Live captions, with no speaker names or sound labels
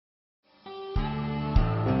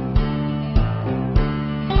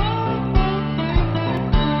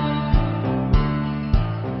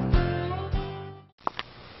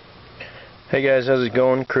Hey guys, how's it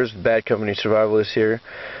going? Chris with Bad Company Survivalist here.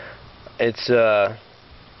 It's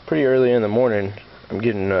pretty early in the morning. I'm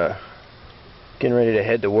getting ready to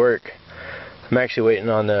head to work. I'm actually waiting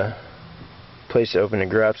on the place to open to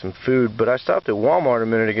grab some food, but I stopped at Walmart a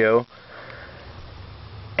minute ago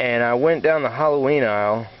and I went down the Halloween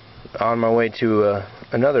aisle on my way to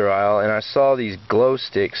another aisle, and I saw these glow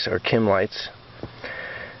sticks, or chemlights.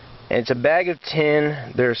 And it's a bag of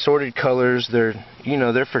 10. They're assorted colors. They're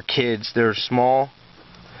for kids. They're small,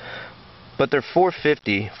 but they're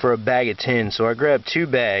 $4.50 for a bag of 10. So I grabbed 2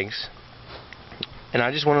 bags, and I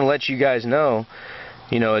just want to let you guys know,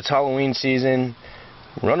 it's Halloween season.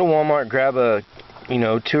 Run to Walmart, grab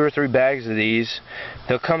 2 or 3 bags of these.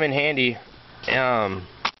 They'll come in handy. Let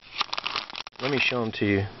me show them to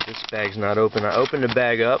you. This bag's not open. I opened the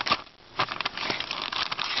bag up.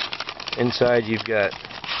 Inside you've got,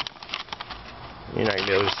 you're not going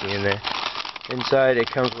to be able to see in there. Inside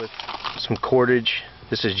it comes with some cordage.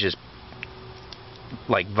 This is just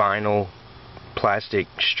like vinyl, plastic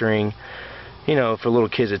string, for little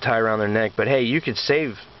kids to tie around their neck. But hey, you could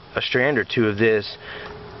save a strand or 2 of this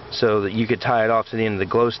so that you could tie it off to the end of the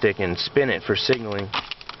glow stick and spin it for signaling.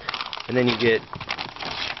 And then you get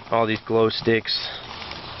all these glow sticks.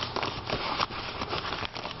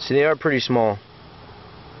 See, they are pretty small.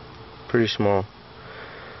 Pretty small.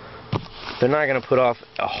 They're not going to put off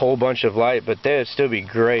a whole bunch of light, but they would still be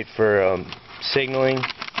great for signaling,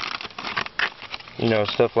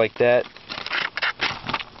 stuff like that.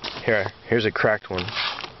 Here's a cracked one.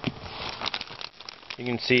 You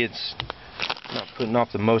can see it's not putting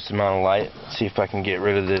off the most amount of light. Let's see if I can get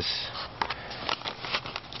rid of this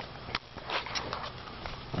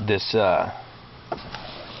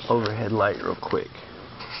overhead light real quick.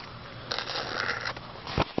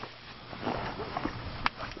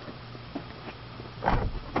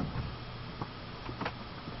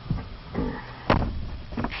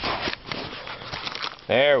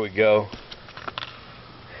 There we go.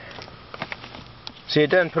 See, it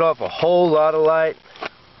doesn't put off a whole lot of light,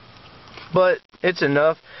 but it's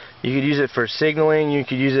enough. You could use it for signaling. You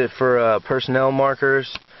could use it for personnel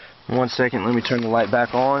markers. One second, let me turn the light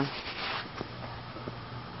back on.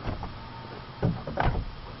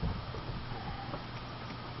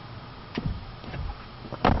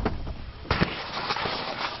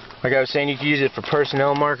 Like I was saying, you can use it for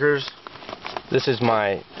personnel markers. This is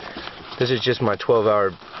just my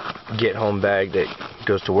 12-hour get-home bag that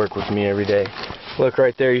goes to work with me every day. Look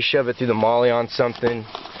right there, you shove it through the molly on something.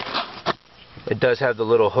 It does have the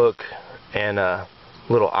little hook and a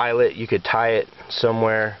little eyelet. You could tie it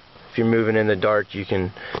somewhere. If you're moving in the dark, you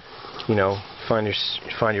can, find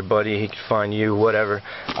your buddy, he can find you, whatever.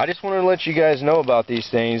 I just wanted to let you guys know about these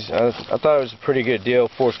things. I thought it was a pretty good deal,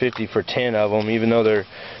 $4.50 for 10 of them, even though they're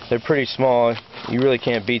pretty small. You really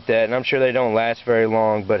can't beat that, and I'm sure they don't last very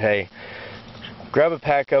long, but hey, grab a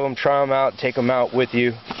pack of them, try them out, take them out with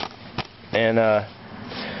you, and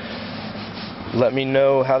let me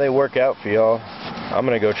know how they work out for y'all. I'm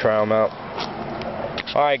gonna go try them out.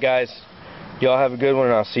 Alright guys, y'all have a good one,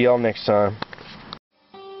 and I'll see y'all next time.